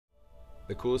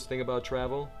The coolest thing about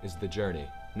travel is the journey,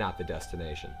 not the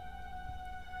destination.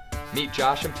 Meet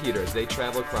Josh and Peter as they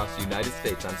travel across the United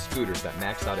States on scooters that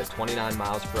max out at 29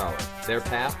 miles per hour. Their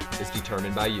path is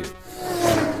determined by you.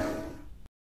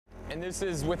 And this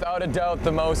is without a doubt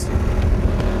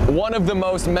one of the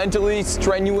most mentally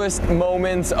strenuous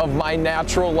moments of my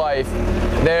natural life.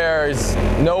 There's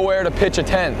nowhere to pitch a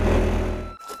tent.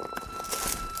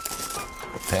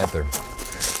 Panther.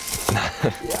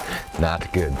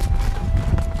 Not good.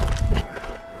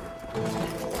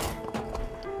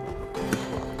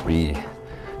 We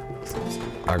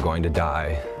are going to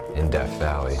die in Death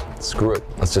Valley. Screw it.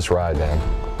 Let's just ride, man.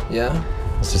 Yeah?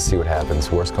 Let's just see what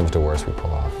happens. Worst comes to worst, we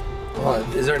pull off. Oh,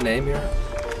 is there a name here?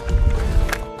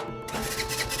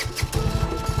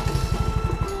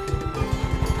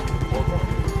 No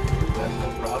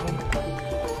problem.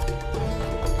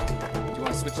 Do you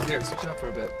want to switch it here? Switch it up for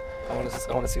a bit. I want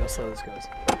to see how slow this goes.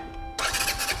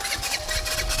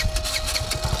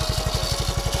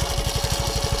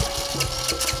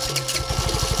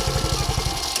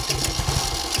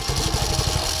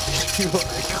 You are a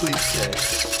cliche.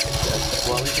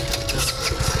 Well, just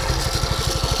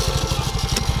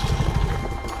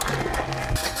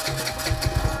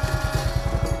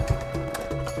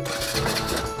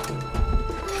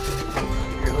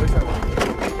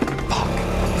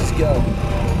go.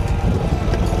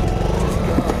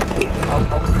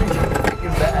 I'll bring your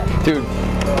freaking bag. Dude,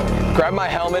 grab my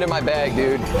helmet and my bag,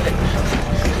 dude.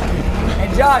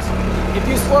 And Josh, if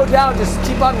you slow down, just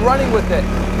keep on running with it.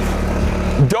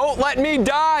 Don't let me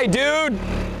die, dude!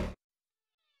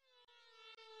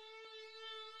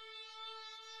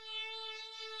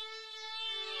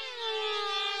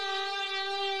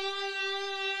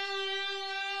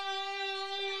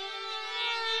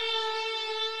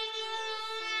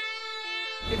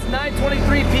 It's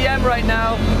 9:23 p.m. right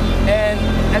now, and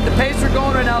at the pace we're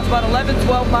going right now, it's about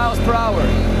 11-12 miles per hour.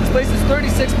 This place is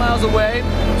 36 miles away,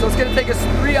 so it's gonna take us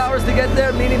 3 hours to get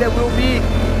there, meaning that we'll be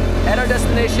at our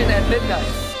destination at midnight.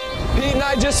 Pete and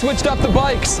I just switched up the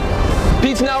bikes.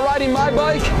 Pete's now riding my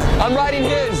bike, I'm riding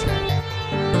his.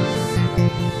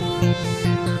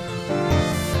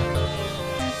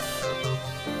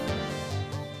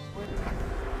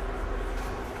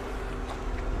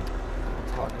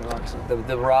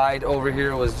 The ride over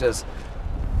here was just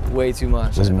way too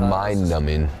much. It was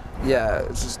mind-numbing. Yeah,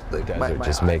 it's just like Desert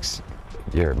just makes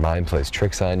your mind plays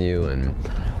tricks on you, and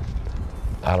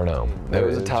I don't know. There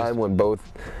was a time when both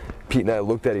Pete and I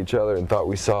looked at each other and thought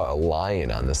we saw a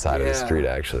lion on the side of the street,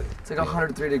 actually. It's like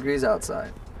 103 degrees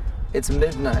outside. It's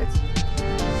midnight.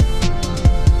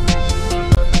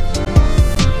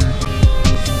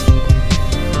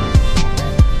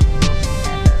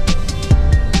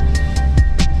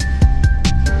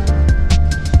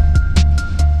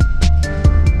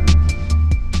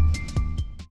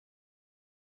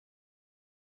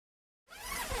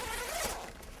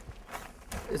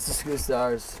 It's the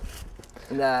ScootStars,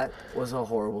 and that was a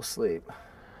horrible sleep.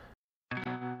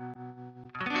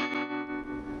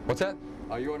 What's that?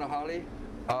 Are you on a Harley?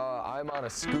 I'm on a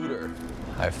scooter.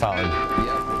 I found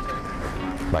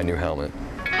my new helmet.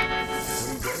 Oh, I'm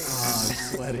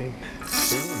sweating.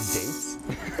 Dates?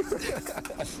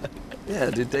 Yeah,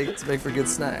 dude, dates make for good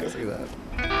snacks. Look at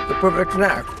that. The perfect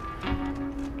snack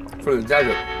for the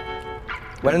desert.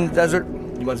 When in the desert,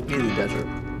 you must be the desert.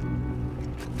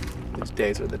 These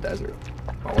days are the desert.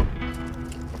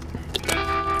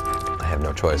 I have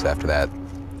no choice after that.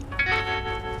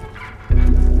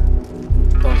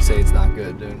 Don't say it's not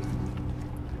good, dude.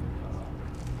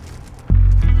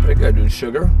 Pretty good, dude.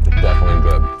 Sugar? Definitely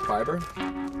good. Fiber?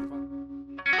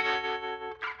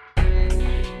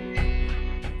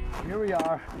 Here we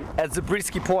are at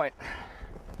Zabriskie Point.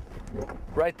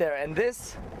 Right there. And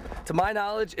this, to my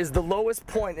knowledge, is the lowest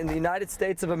point in the United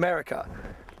States of America.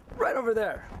 Right over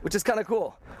there, which is kind of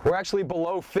cool. We're actually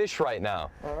below fish right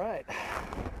now. All right.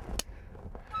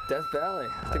 Death Valley.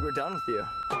 I think we're done with you.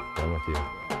 Done with you.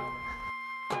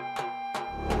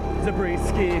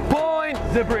 Zabriskie. Point!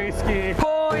 Zabriskie.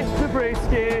 Point!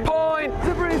 Zabriskie. Point!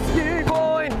 Zabriskie.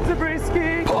 Point!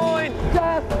 Zabriskie. Point!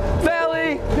 Death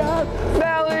Valley! Death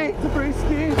Valley!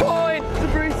 Zabriskie. Point!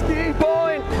 Zabriskie.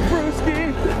 Point!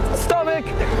 Brewski. Stomach!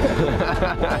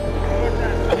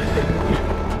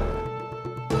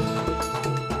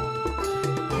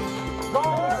 Go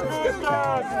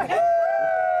ScootStars!